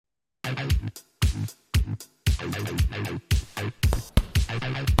Hello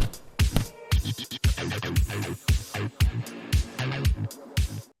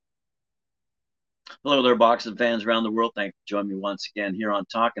there, boxing fans around the world. Thanks for joining me once again here on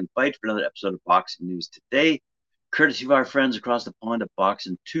Talk and Fight for another episode of Boxing News Today, courtesy of our friends across the pond at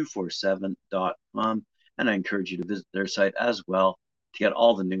boxing247.com. And I encourage you to visit their site as well to get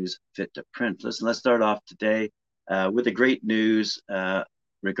all the news fit to print. Listen, let's start off today with the great news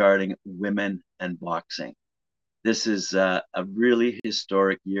regarding women and boxing. This is a really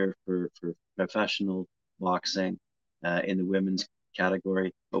historic year for professional boxing in the women's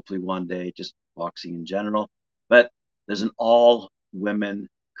category. Hopefully one day, just boxing in general. But there's an all-women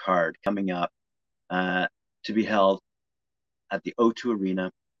card coming up to be held at the O2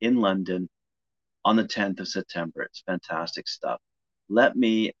 Arena in London on the 10th of September. It's fantastic stuff. Let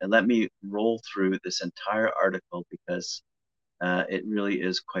me roll through this entire article because it really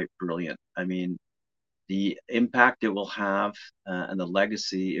is quite brilliant. I mean, the impact it will have and the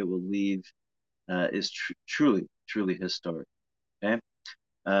legacy it will leave is truly historic. Okay.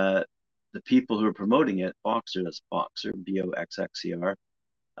 The people who are promoting it, Boxxer, that's Boxxer, Boxxer,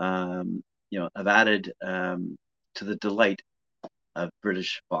 have added to the delight of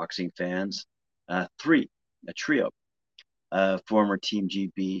British boxing fans a trio, former Team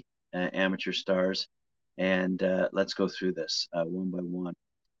GB amateur stars. And let's go through this one by one.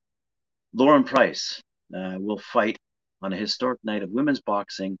 Lauren Price will fight on a historic night of women's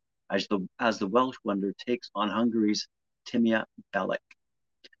boxing as the Welsh Wonder takes on Hungary's Timea Belic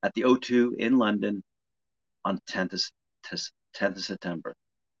at the O2 in London on 10th of September.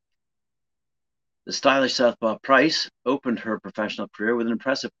 The stylish southpaw Price opened her professional career with an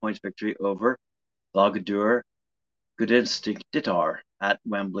impressive points victory over Valgadur Gudinskditar at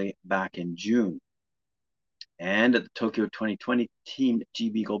Wembley back in June. And at the Tokyo 2020, Team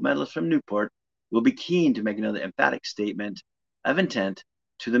GB gold medalist from Newport will be keen to make another emphatic statement of intent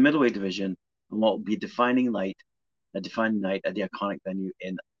to the middleweight division on what will be a defining night at the iconic venue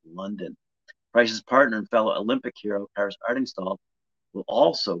in London. Price's partner and fellow Olympic hero, Paris Artingstall, will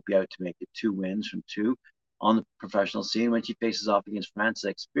also be out to make it 2 wins from 2 on the professional scene when she faces off against France's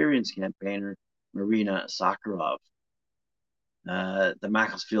experienced campaigner, Marina Sakharov. The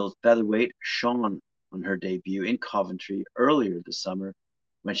Macclesfield featherweight shone on her debut in Coventry earlier this summer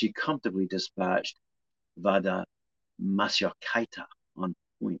when she comfortably dispatched Vada Masiakaita on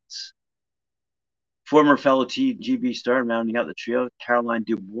points. Former fellow GB star rounding out the trio, Caroline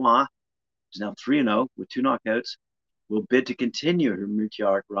Dubois, who's now 3-0 with 2 knockouts, will bid to continue her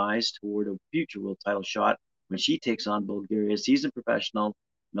meteoric rise toward a future world title shot when she takes on Bulgaria's seasoned professional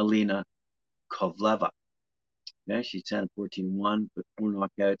Melina Kovleva. Okay, she's 10-14-1 with 4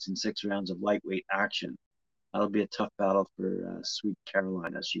 knockouts and 6 rounds of lightweight action. That'll be a tough battle for Sweet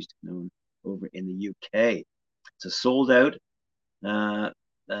Caroline, as she's known over in the UK. It's a sold out. The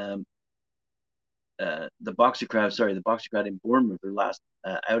boxer crowd in Bournemouth, her last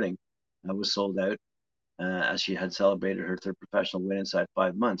outing, was sold out as she had celebrated her 3rd professional win inside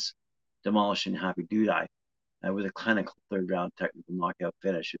 5 months, demolishing Happy Dudai with a clinical 3rd round technical knockout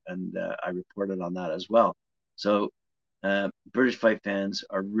finish. And I reported on that as well. So British fight fans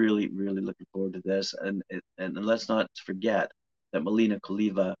are really looking forward to this. And let's not forget that Melina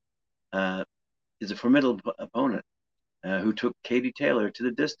Kovleva is a formidable opponent who took Katie Taylor to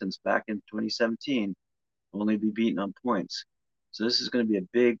the distance back in 2017, only to be beaten on points. So this is going to be a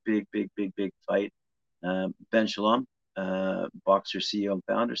big fight. Ben Shalom, Boxxer CEO and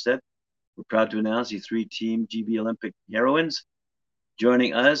founder, said, "We're proud to announce the 3 Team GB Olympic heroines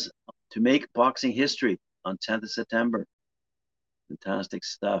joining us to make boxing history on 10th of September. Fantastic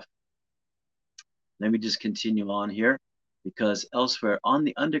stuff. Let me just continue on here because elsewhere on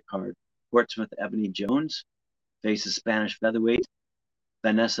the undercard, Portsmouth Ebony Jones faces Spanish featherweight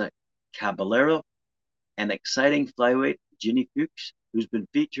Vanessa Caballero and exciting flyweight Ginny Fuchs, who's been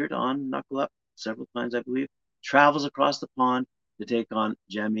featured on Knuckle Up several times, I believe, travels across the pond to take on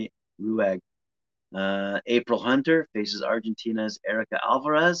Jamie Rueg. April Hunter faces Argentina's Erica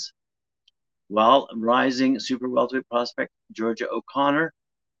Alvarez, while rising super welterweight prospect Georgia O'Connor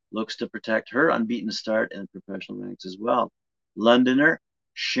looks to protect her unbeaten start in the professional ranks as well. Londoner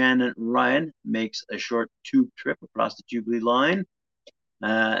Shannon Ryan makes a short tube trip across the Jubilee line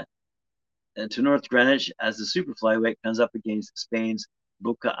to North Greenwich as the super flyweight comes up against Spain's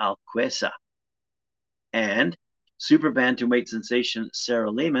Boca Alquesa. And super bantamweight sensation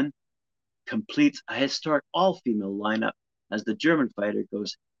Sarah Lehman completes a historic all-female lineup as the German fighter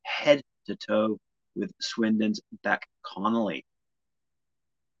goes head-to-toe with Swindon's Beck Connolly.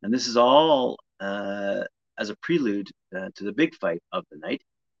 And this is all as a prelude to the big fight of the night,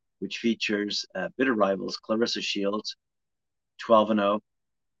 which features bitter rivals Clarissa Shields, 12-0,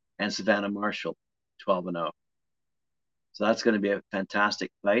 and Savannah Marshall, 12-0. So that's going to be a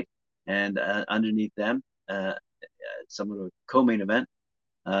fantastic fight. And underneath them, some of the co-main event,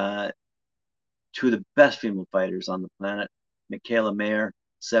 two of the best female fighters on the planet, Michaela Mayer,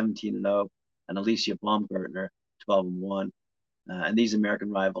 17-0, and Alicia Baumgartner, 12-1. And these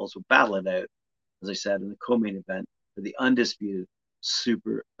American rivals will battle it out, as I said, in the co-main event for the undisputed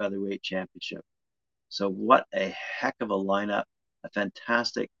super featherweight championship. So what a heck of a lineup, a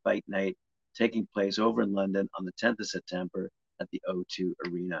fantastic fight night taking place over in London on the 10th of September at the O2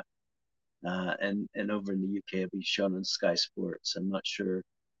 Arena. And over in the UK, it'll be shown on Sky Sports. I'm not sure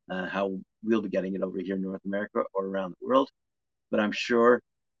how we'll be getting it over here in North America or around the world, but I'm sure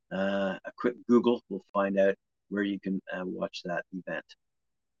a quick Google will find out where you can watch that event.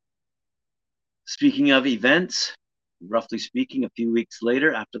 Speaking of events, roughly speaking, a few weeks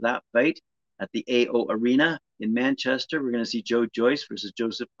later after that fight at the AO Arena in Manchester, we're going to see Joe Joyce versus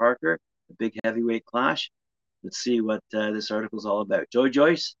Joseph Parker, a big heavyweight clash. Let's see what this article is all about. Joe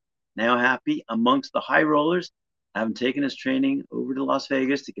Joyce, now happy amongst the high rollers, having taken his training over to Las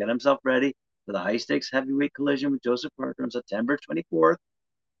Vegas to get himself ready for the high-stakes heavyweight collision with Joseph Parker on September 24th,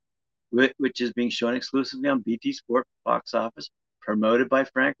 which is being shown exclusively on BT Sport box office, promoted by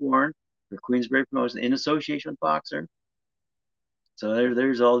Frank Warren for Queensberry Promotion in association with Boxer. So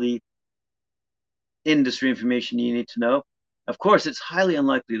there's all the industry information you need to know. Of course, it's highly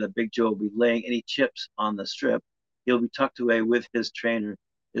unlikely that Big Joe will be laying any chips on the strip. He'll be tucked away with his trainer,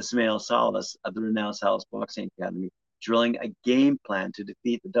 Ismael Salas, at the renowned Salas Boxing Academy, drilling a game plan to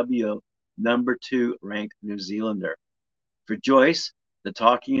defeat the WO number 2 ranked New Zealander. For Joyce, the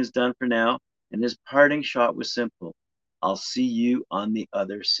talking is done for now, and his parting shot was simple. I'll see you on the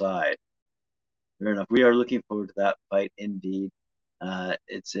other side. Fair enough. We are looking forward to that fight indeed.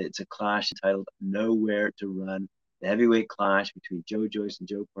 It's a clash entitled Nowhere to Run, the heavyweight clash between Joe Joyce and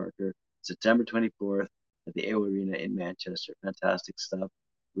Joe Parker, September 24th at the AO Arena in Manchester. Fantastic stuff.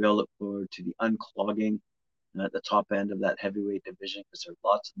 We all look forward to the unclogging at the top end of that heavyweight division, because there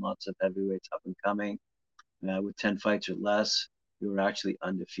are lots and lots of heavyweights up and coming. With 10 fights or less, we were actually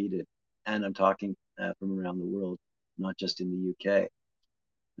undefeated. And I'm talking from around the world, not just in the UK.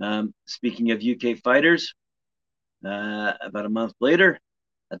 Speaking of UK fighters, about a month later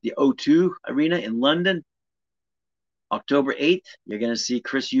at the O2 Arena in London, October 8th, you're going to see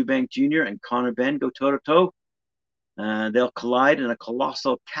Chris Eubank Jr. and Conor Benn go toe-to-toe. They'll collide in a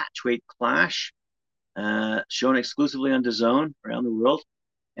colossal catchweight clash, shown exclusively on DAZN around the world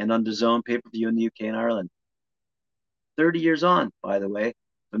and on DAZN pay-per-view in the UK and Ireland. 30 years on, by the way,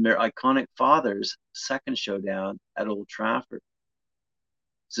 from their iconic father's second showdown at Old Trafford.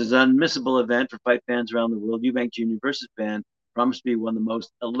 This is an unmissable event for fight fans around the world. Eubank Jr. versus Benn promised to be one of the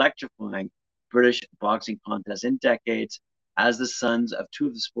most electrifying British boxing contests in decades, as the sons of two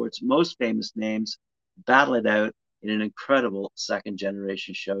of the sport's most famous names battle it out in an incredible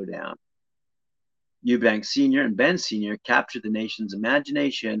second-generation showdown. Eubank Sr. and Benn Sr. captured the nation's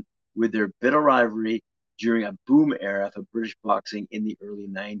imagination with their bitter rivalry during a boom era for British boxing in the early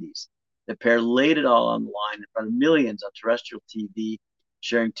 90s. The pair laid it all on the line in front of millions on terrestrial TV,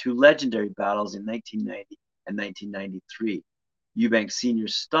 sharing two legendary battles in 1990 and 1993. Eubank Sr.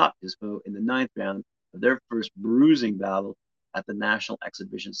 stopped his foe in the 9th round of their first bruising battle at the National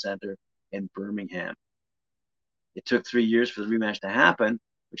Exhibition Centre in Birmingham. It took 3 years for the rematch to happen,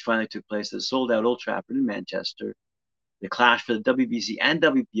 which finally took place at the sold-out Old Trafford in Manchester. The clash for the WBC and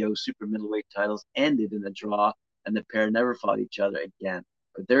WBO super middleweight titles ended in a draw, and the pair never fought each other again.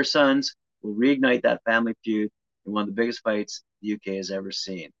 But their sons will reignite that family feud in one of the biggest fights the UK has ever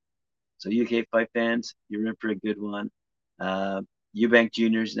seen. So UK fight fans, you're in for a good one. Eubank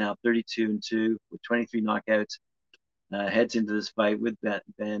Jr. is now 32-2 with 23 knockouts. Heads into this fight with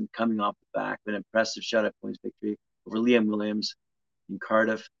Ben coming off the back of an impressive shutout points victory over Liam Williams in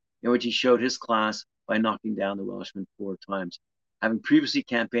Cardiff, in which he showed his class by knocking down the Welshman 4 times. Having previously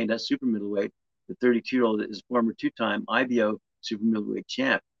campaigned at super middleweight, the 32-year-old is former two-time IBO super middleweight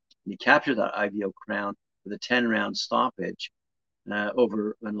champ. And he captured that IBO crown with a 10-round stoppage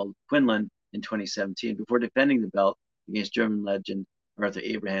over Ronald Quinlan in 2017 before defending the belt against German legend Arthur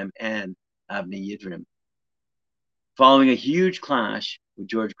Abraham and Avni Yildirim. Following a huge clash with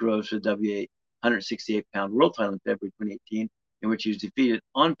George Groves for the WA 168-pound world title in February 2018, in which he was defeated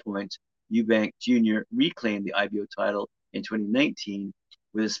on points, Eubank Jr. reclaimed the IBO title in 2019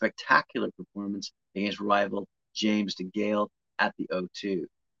 with a spectacular performance against rival James DeGale at the O2.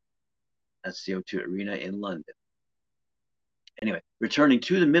 That's the O2 Arena in London. Anyway, returning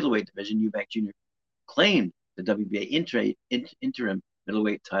to the middleweight division, Eubank Jr. claimed the WBA interim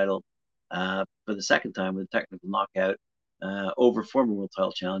middleweight title for the second time with a technical knockout over former world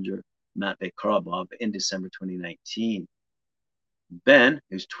title challenger Matvey Korobov in December 2019. Ben,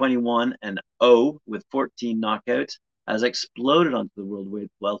 who's 21-0 with 14 knockouts, has exploded onto the world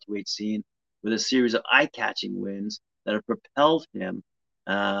welterweight scene with a series of eye-catching wins that have propelled him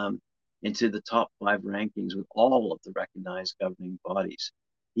into the top 5 rankings with all of the recognized governing bodies.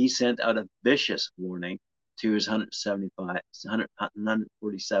 He sent out a vicious warning to his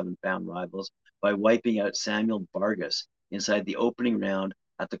 147-pound rivals by wiping out Samuel Vargas inside the opening round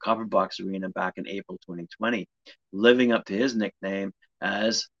at the Copper Box Arena back in April 2020, living up to his nickname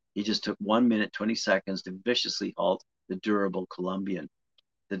as he just took 1 minute 20 seconds to viciously halt the durable Colombian.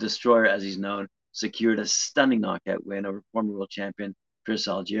 The Destroyer, as he's known, secured a stunning knockout win over former world champion Chris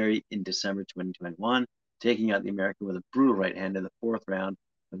Algieri in December 2021, taking out the American with a brutal right hand in the 4th round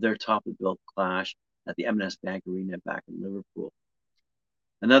of their top-of-the-bill clash at the M&S Bank Arena back in Liverpool.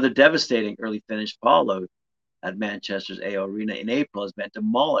 Another devastating early finish followed at Manchester's AO Arena in April has been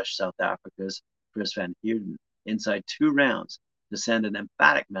demolished South Africa's Chris Van Heerden inside 2 rounds to send an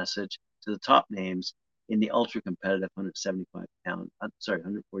emphatic message to the top names in the ultra-competitive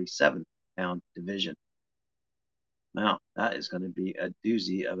 147-pound division. Now, that is going to be a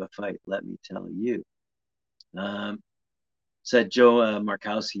doozy of a fight, let me tell you. Said Joe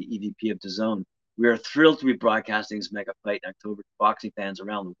Markowski, EVP of DAZN, "We are thrilled to be broadcasting this mega fight in October to boxing fans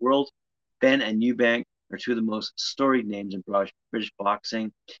around the world. Ben and Eubank are 2 of the most storied names in British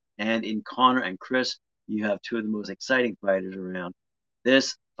boxing, and in Connor and Chris, you have 2 of the most exciting fighters around.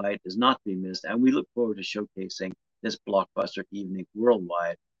 This fight is not to be missed, and we look forward to showcasing this blockbuster evening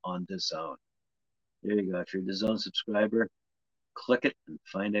worldwide on DAZN." There you go. If you're a DAZN subscriber, click it and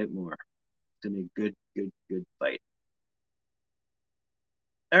find out more. It's going to be a good fight.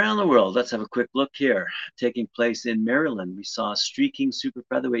 Around the world, let's have a quick look here. Taking place in Maryland, we saw streaking super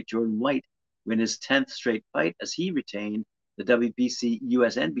featherweight Jordan White win his 10th straight fight as he retained the WBC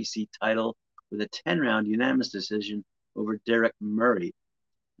USNBC title with a 10-round unanimous decision over Derek Murray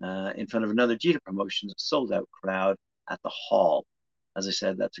in front of another Jeter Promotions sold-out crowd at the Hall. As I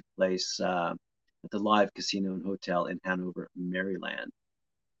said, that took place at the Live Casino and Hotel in Hanover, Maryland.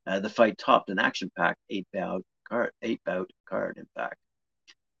 The fight topped an action-packed 8-bout card, in fact.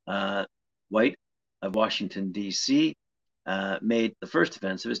 White of Washington, D.C., made the first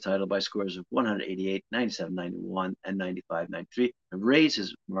defense of his title by scores of 188, 97-91, and 95-93, and raised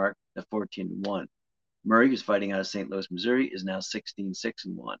his mark to 14-1. Murray, who's fighting out of St. Louis, Missouri, is now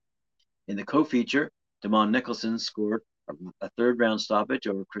 16-6-1. In the co-feature, Damon Nicholson scored a 3rd-round stoppage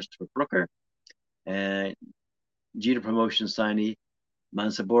over Christopher Brooker, and Jeter Promotions signee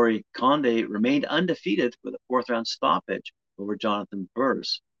Mansabori Conde remained undefeated with a 4th-round stoppage over Jonathan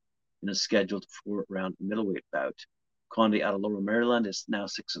Burris in a scheduled 4-round middleweight bout. Conde out of Laurel, Maryland is now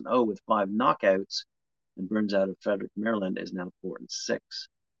 6-0 with 5 knockouts, and Burns out of Frederick, Maryland is now 4-6.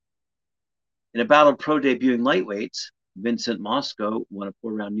 In a battle pro debuting lightweights, Vincent Mosco won a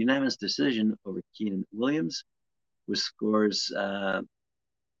 4-round unanimous decision over Keenan Williams, with scores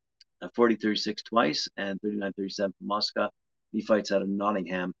 40-36 twice and 39-37 for Mosca. He fights out of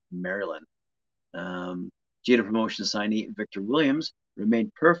Nottingham, Maryland. Jeter Promotions signee Victor Williams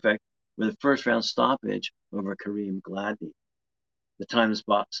remained perfect with a 1st-round stoppage over Kareem Gladney. The time of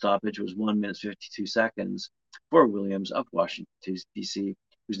stoppage was 1 minute 52 seconds for Williams of Washington, D.C.,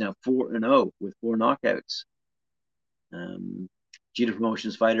 who's now 4-0 with 4 knockouts. Jeter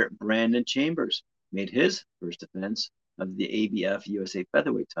Promotions fighter Brandon Chambers made his first defense of the ABF USA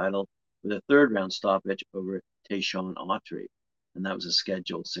featherweight title with a 3rd-round stoppage over Tayshawn Autry, and that was a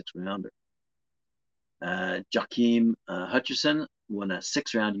scheduled 6-rounder. Joaquim Hutcherson won a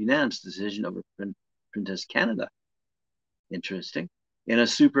 6-round unanimous decision over Prentice Canada. Interesting. In a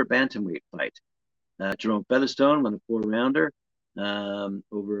super bantamweight fight, Jerome Featherstone won a 4-rounder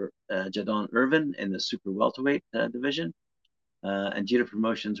over Jadon Irvin in the super welterweight division. And Jeter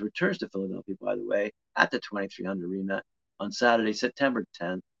Promotions returns to Philadelphia, by the way, at the 2300 Arena on Saturday, September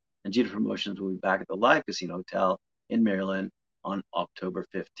 10th. And Jeter Promotions will be back at the Live Casino Hotel in Maryland on October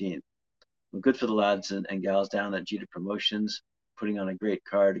 15th. Well, good for the lads and gals down at Jeter Promotions, putting on a great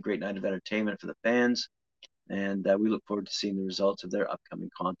card, a great night of entertainment for the fans. And we look forward to seeing the results of their upcoming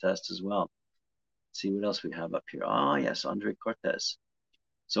contests as well. Let's see what else we have up here. Ah, yes, Andre Cortez.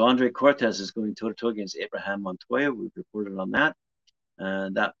 So Andre Cortez is going toe-to-toe against Abraham Montoya. We've reported on that.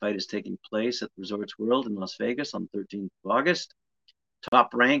 That fight is taking place at Resorts World in Las Vegas on 13th of August.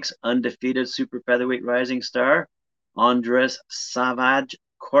 Top ranks undefeated super featherweight rising star Andres Savage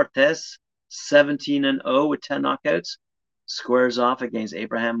Cortez, 17-0 with 10 knockouts, squares off against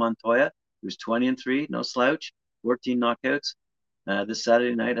Abraham Montoya, who's 20-3, no slouch, 14 knockouts. this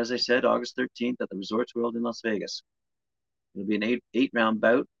Saturday night, as I said, August 13th at the Resorts World in Las Vegas. It'll be an eight-round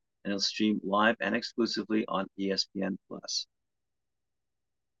bout, and it'll stream live and exclusively on ESPN Plus.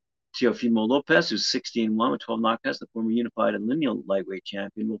 Teofimo Lopez, who's 16-1 with 12 knockouts, the former unified and lineal lightweight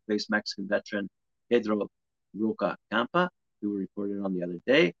champion, will face Mexican veteran Pedro Roca Campa, who we reported on the other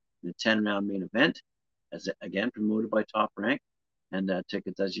day, in a 10-round main event, as again promoted by Top Rank. And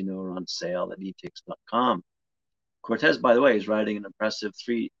tickets, as you know, are on sale at etix.com. Cortez, by the way, is riding an impressive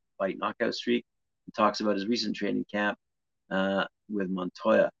 3-fight knockout streak. He talks about his recent training camp with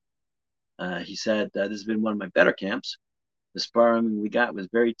Montoya. He said, this has been one of my better camps. The sparring we got was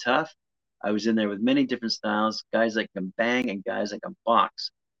very tough. I was in there with many different styles, guys that can bang and guys that can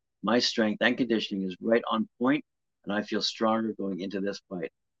box. My strength and conditioning is right on point, and I feel stronger going into this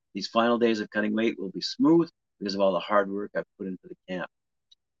fight. These final days of cutting weight will be smooth because of all the hard work I've put into the camp.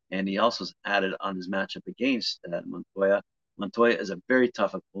 And he also added on his matchup against Montoya. Montoya is a very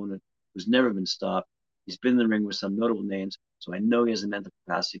tough opponent who's never been stopped. He's been in the ring with some notable names, so I know he has the mental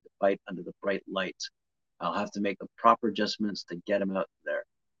capacity to fight under the bright lights. I'll have to make the proper adjustments to get him out there.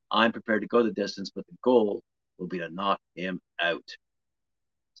 I'm prepared to go the distance, but the goal will be to knock him out.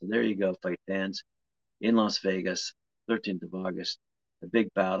 So there you go, fight fans. In Las Vegas, 13th of August, a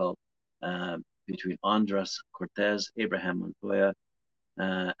big battle between Andras Cortez, Abraham Montoya,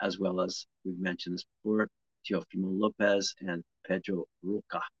 as well as, we've mentioned this before, Teofimo Lopez and Pedro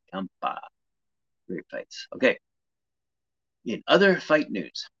Roca Campa. Great fights. Okay. In other fight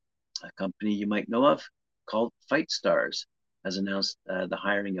news, a company you might know of called FightStars has announced the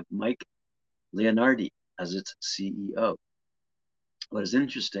hiring of Mike Leonardi as its CEO. What is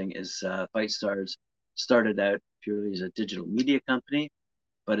interesting is FightStars started out purely as a digital media company,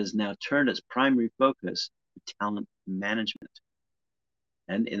 but has now turned its primary focus to talent management.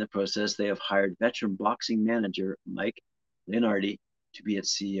 And in the process, they have hired veteran boxing manager Mike Leonardi to be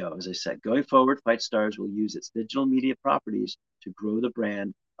its CEO. As I said, going forward, FightStars will use its digital media properties to grow the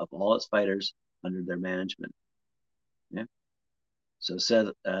brand of all its fighters under their management. Yeah. So said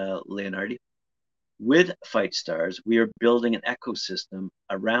Leonardi, with FightStars, we are building an ecosystem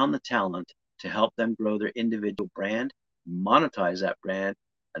around the talent to help them grow their individual brand, monetize that brand,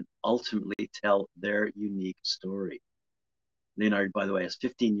 and ultimately tell their unique story. Leonardi, by the way, has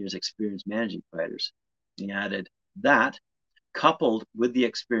 15 years experience managing fighters. He added that, coupled with the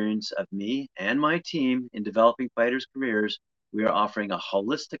experience of me and my team in developing fighters' careers, we are offering a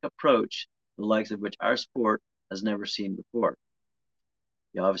holistic approach, the likes of which our sport has never seen before.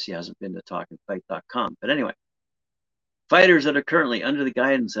 He obviously hasn't been to talkandfight.com. But anyway, fighters that are currently under the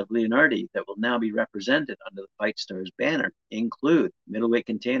guidance of Leonardi that will now be represented under the FightStars banner include middleweight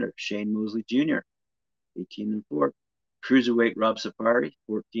contender Shane Mosley Jr., 18-4, cruiserweight Rob Safari,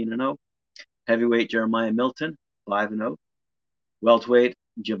 14-0, heavyweight Jeremiah Milton, 5-0, welterweight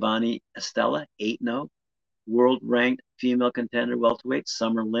Giovanni Estella, 8-0, world-ranked female contender welterweight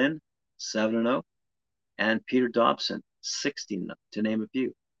Summer Lin, 7-0, and Peter Dobson, 16-0, to name a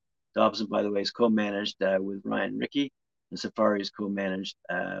few. Dobson, by the way, is co-managed with Ryan Rickey, and Safari is co-managed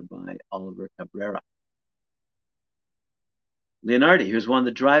by Oliver Cabrera. Leonardi, who's one of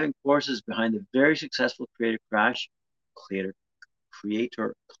the driving forces behind the very successful Creator Clash,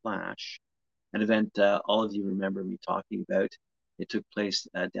 an event all of you remember me talking about. It took place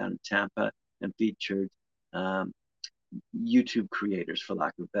down in Tampa and featured YouTube creators, for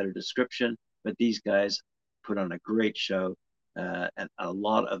lack of a better description. But these guys put on a great show, and a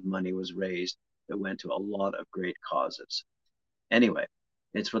lot of money was raised that went to a lot of great causes. Anyway,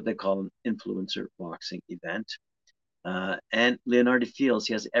 it's what they call an influencer boxing event. And Leonardi feels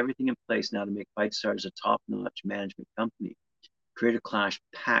he has everything in place now to make FightStars a top-notch management company. Creator Clash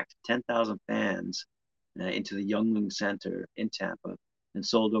packed 10,000 fans into the Youngling Center in Tampa and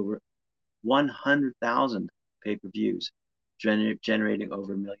sold over 100,000 pay-per-views, generating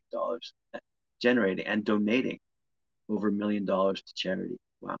over $1 million, generating and donating over $1 million to charity.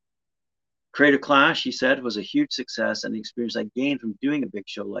 Wow. Creator Clash, he said, was a huge success, and the experience I gained from doing a big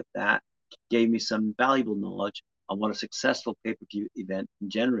show like that gave me some valuable knowledge on what a successful pay-per-view event can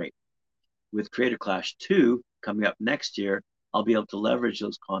generate. With Creator Clash 2 coming up next year, I'll be able to leverage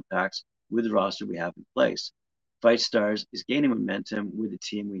those contacts with the roster we have in place. FightStars is gaining momentum with the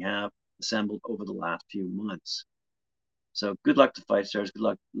team we have assembled over the last few months. So good luck to FightStars, good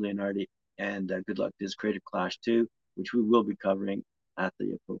luck Leonardi, and good luck to his Creator Clash 2, which we will be covering at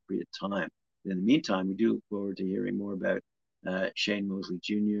the appropriate time. In the meantime, we do look forward to hearing more about Shane Mosley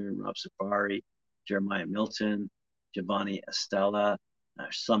Jr., Rob Safari, Jeremiah Milton, Giovanni Estella,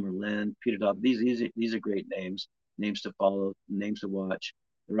 Summer Lin, Peter Dobb. These are great names to follow, names to watch.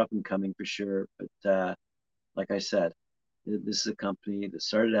 They're up and coming for sure. But like I said, This is a company that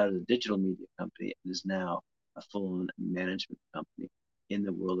started out as a digital media company and is now a full-on management company in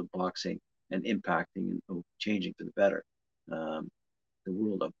the world of boxing and impacting and changing for the better the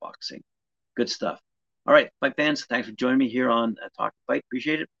world of boxing. Good stuff. All right, fight fans, thanks for joining me here on Talk Fight.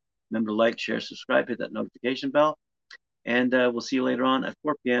 Appreciate it. Remember to like, share, subscribe, hit that notification bell, and we'll see you later on at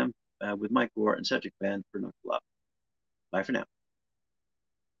 4 p.m. With Mike Gore and Cedric Van for Knuckle Up. Bye for now.